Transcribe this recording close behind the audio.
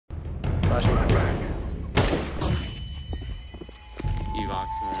Flashing. Evox,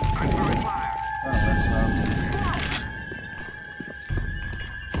 man. Oh, that's smoke.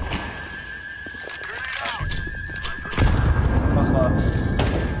 Close left.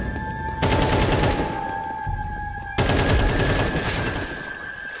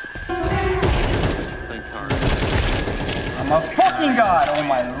 I'm a fucking god! Oh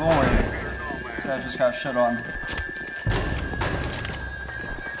my lord. This guy just got shit on.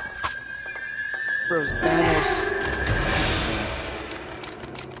 Bro's Thanos.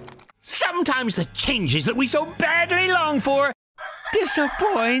 Sometimes the changes that we so badly long for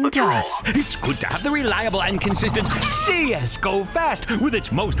disappoint us. It's good to have the reliable and consistent CS2 Fast with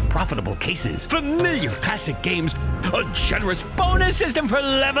its most profitable cases, familiar classic games, a generous bonus system for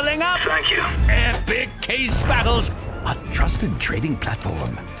leveling up. Thank you. Epic case battles, a trusted trading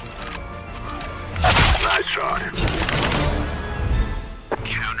platform. Nice try.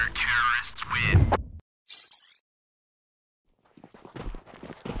 Counter-terrorists win.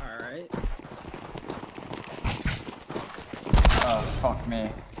 Alright. Oh, fuck me.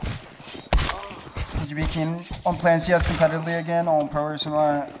 Would you be keen on playing CS competitively again on Pro or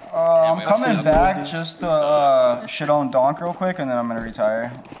something? I'm coming back just to shit on DONK real quick and then I'm gonna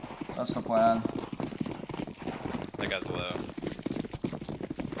retire. That's the plan. That guy's low.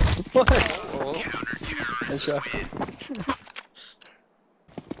 What? Nice shot.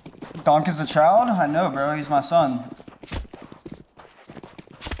 DONK is a child? I know, bro. He's my son.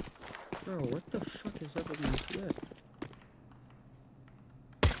 Bro, what the fuck is up with my slip?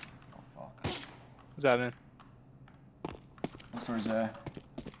 Oh, fuck. What's happening? What's towards there?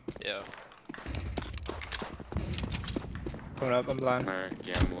 Yeah. Coming up, I'm blind. Alright,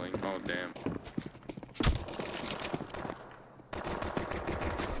 gambling. Oh, damn.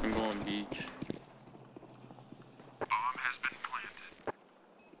 I'm going beach. Bomb has been planted.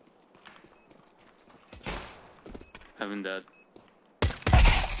 Heaven dead.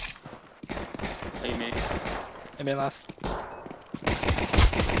 Hey, mate. I mean last.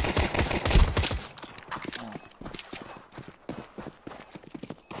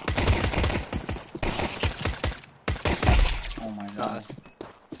 Oh my god.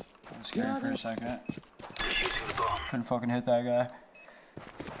 I was scared for a second. Couldn't fucking hit that guy.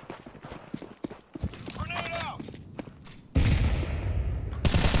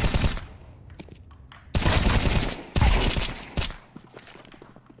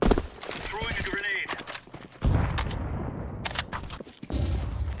 Throwing a grenade.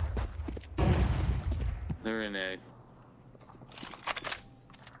 They're in A.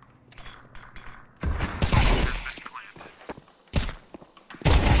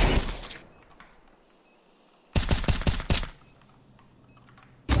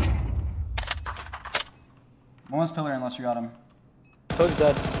 One's pillar unless you got him. Toad's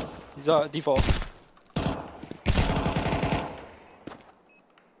dead. He's default.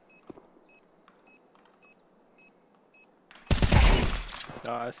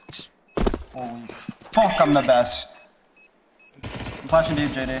 Nice. Holy fuck, I'm the best. I'm flashing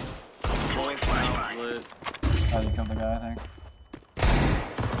deep, JD. Throwing flashbang. Lit. Oh, you killed the guy, I think.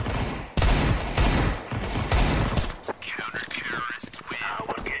 Counter-terrorists win. Ah,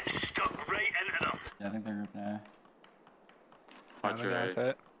 we're getting stuck right into them. Yeah, I think they're grouping A. Watch your That's A.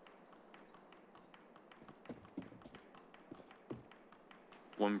 it.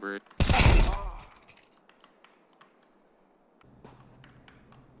 One brick.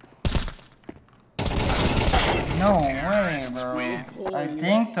 No way, bro. I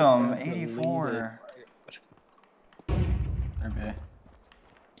dinked him. 84. They're B.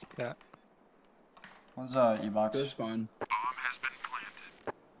 Yeah. What's E-box? This one. Bomb has been planted.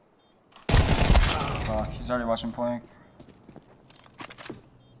 Fuck, he's already watching flank.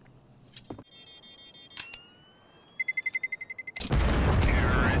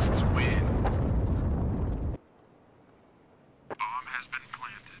 Terrorists win. Bomb has been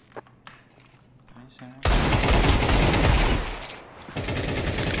planted.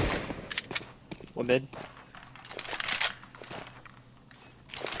 One mid.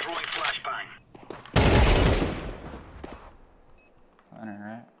 Throwing flashbang. Planner,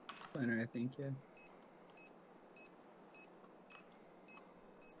 right? Planner, I think, yeah.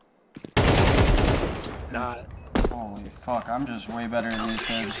 Nah. Holy fuck, I'm just way better than these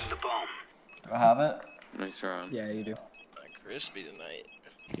kids. Using the bomb. Do I have it? Nice round. Yeah, you do. Crispy tonight.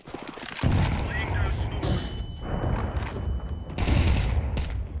 Laying down smoke.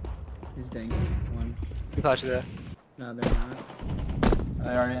 He's dank. One. You flash there. No, they're not. Are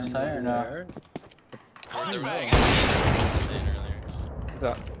they already inside or They no? are. They're running earlier.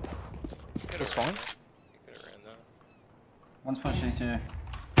 Yeah. Just fine. You could have ran that. One's pushed E2.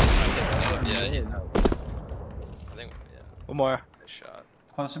 Yeah, he hit. I think, yeah. One more. Nice shot.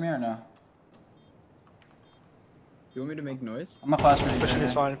 Close to me or no? You want me to make noise? I'm a flash for you. Push me JJ.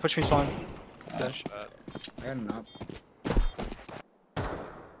 spawn. Push me spawn. Nice shot. I got an op.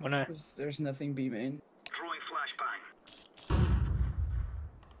 One eye. There's nothing B main. Throwing flashbang.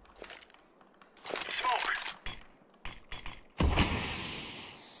 Smoke.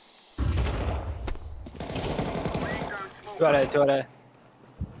 Laying down smoke. Two out A. Two out A.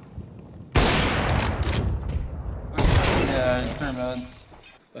 Yeah, he's through mid.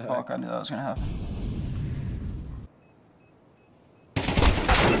 The Fuck, I knew that was gonna happen.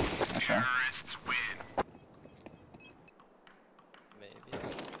 Nice try. Maybe.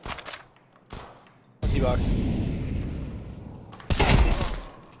 D-box.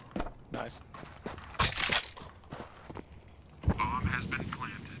 Nice.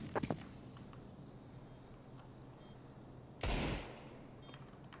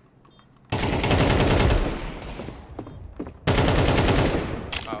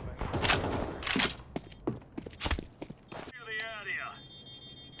 Oh, Clear the area.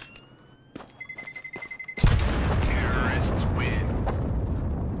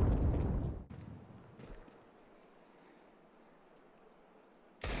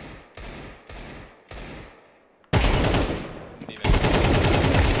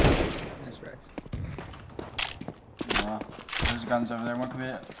 Nice rack. Yeah. There's guns over there. One could be.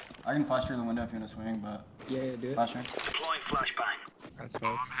 I can flash through the window if you want to swing, but Yeah, do it. flashing. Deploying flashbang. That's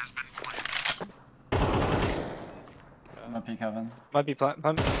smoke. I'm gonna peek heaven. Might be default.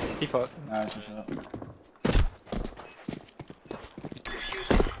 Nah, it's just shut up.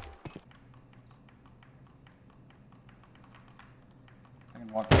 I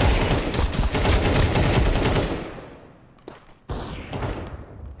can walk.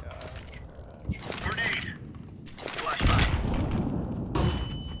 Grenade. Flashbang.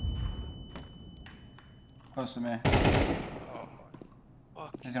 Close to me. Oh my.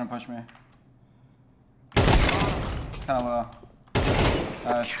 Fuck. He's gonna push me. Kinda low.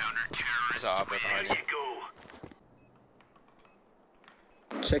 Nice. there's an op right behind There you. you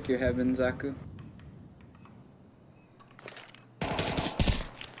go. Check your heaven, Zaku.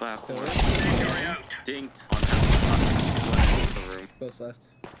 Platform. Injury out. Dinked on that the room. Close left.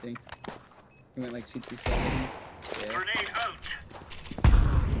 Dinked. He went like CT flat. Yeah. Grenade out.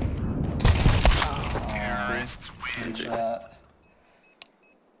 Good shot.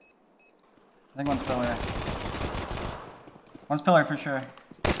 I think one's pillar. One's pillar for sure.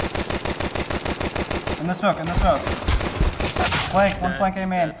 In the smoke, in the smoke. Flank, one flank A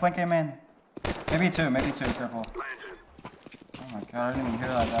main, flank A main. Maybe two, careful. Planted. Oh my god, I didn't even hear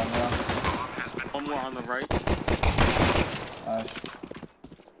that guy, bro. One more on the right.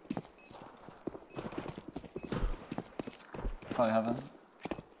 Probably heaven.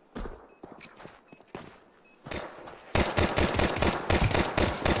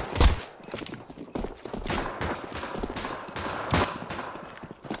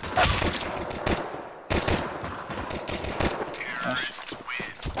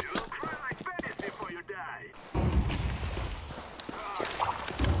 You'll cry like Venice before you die.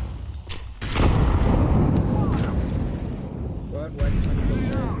 What? White's trying to close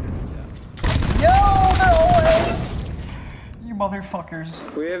right. Yo, no way! You motherfuckers.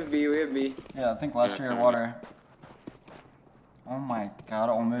 We have B, we have B. Yeah, I think last Yeah, year kinda. water. Oh my god,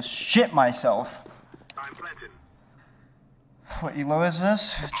 I almost shit myself. I'm planted. What elo is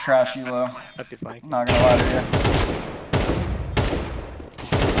this? Trash elo. Might be flank. Not gonna lie to you.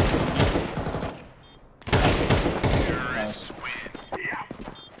 Nice. Yeah.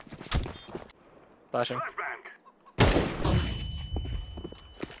 Flashing. Flashbang.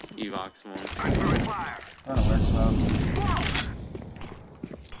 Evox one. I'm throwing fire. Don't know where it's about.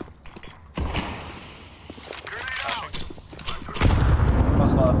 Grenade out.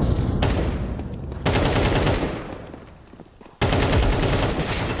 Close left.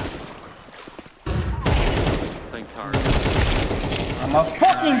 Think hard. I'm a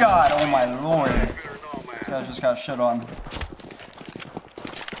fucking god! Oh my lord. Better know, man. This guy just got shit on. This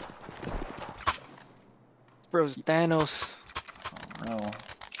bro's Thanos. For real.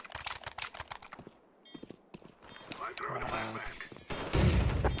 I'm throwing a flashbang.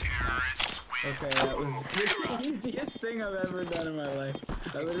 Okay, that was the easiest thing I've ever done in my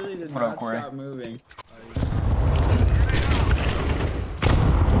life. I literally did What up, not Corey? stop moving.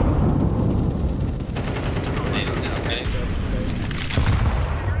 Okay.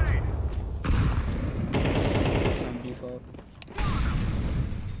 On default.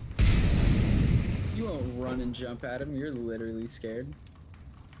 You won't run and jump at him, you're literally scared.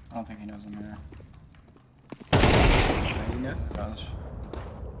 I don't think he knows I'm here. You know? He does.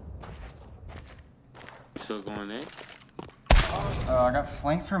 Still going A? I got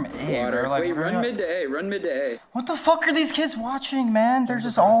flanked from A. Water. Bro. Like, Wait, where run are mid to A. Run mid to A. What the fuck are these kids watching, man? They're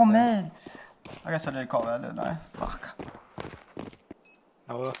just all mid. I guess I did call that, didn't I? Fuck.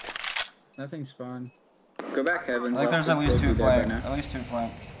 Oh, Nothing spawned. Go back heaven. I think there's at least two flank. At least two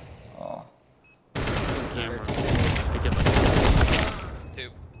flank. Oh. Camera. Pick it like 2.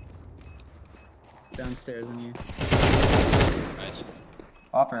 Downstairs on you. Nice.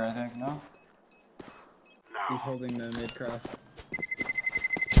 Hopper, I think, no? He's holding the mid cross.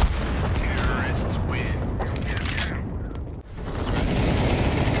 Terrorists win.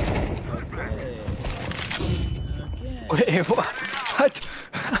 Okay. wait, what?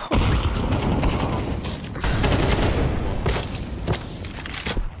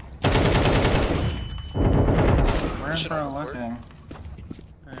 Where's bro looking?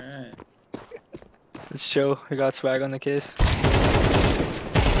 Alright. Let's chill. We got swag on the case.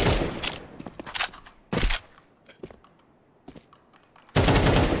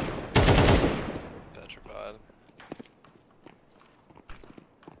 Petrified.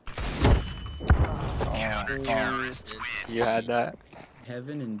 You had that.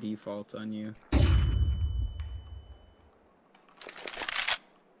 Heaven and default on you.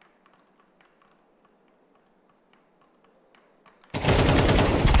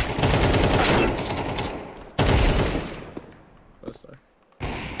 Close left.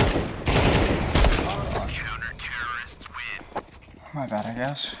 My bad, I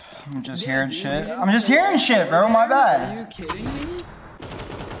guess. I'm just hearing shit. I'm just hearing shit, bro. My Are bad. you kidding me?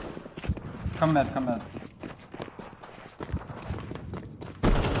 Come mid, come mid.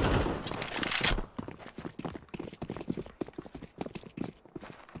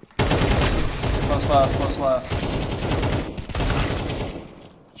 Close left, close left.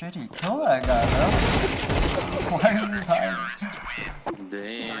 JD, kill that guy, bro. Why are you hiding?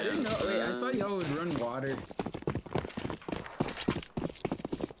 damn. I didn't know. Wait, I thought y'all would run water.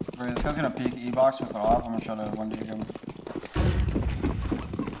 Wait, this guy's gonna peek E-box with it off. I'm gonna try to 1D him.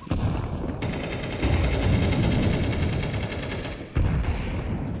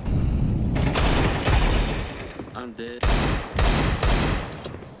 I'm dead.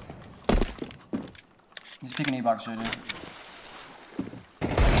 He's peeking E-box, JD.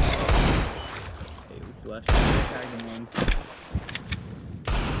 It was left side tagging ones.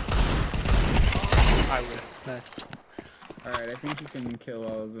 I would. Nice. Alright, I think you can kill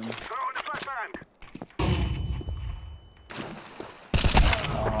all of them. Throwing the flashbang.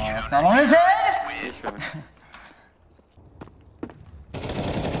 Oh, it's not on his head! Yeah, sure.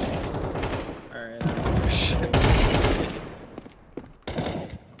 Alright.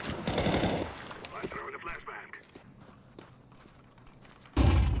 I'm throwing the flashbang.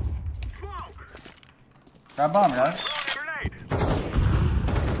 Smoke. Grab bomb, guys. Throwing a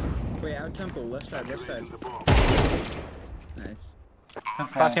grenade. Wait, out temple, left side, left side. The ball. Nice. Good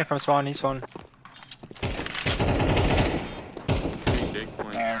Flash flank. came from spawn. He's spawn. 3 big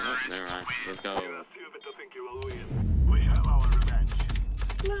points. Nice. Oh, never mind. Let's go. You're stupid to think you will win. We have our revenge.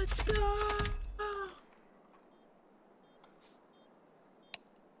 Let's go!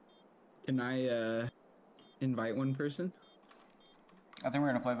 Can I, invite one person? I think we're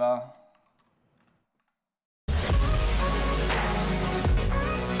gonna play Val.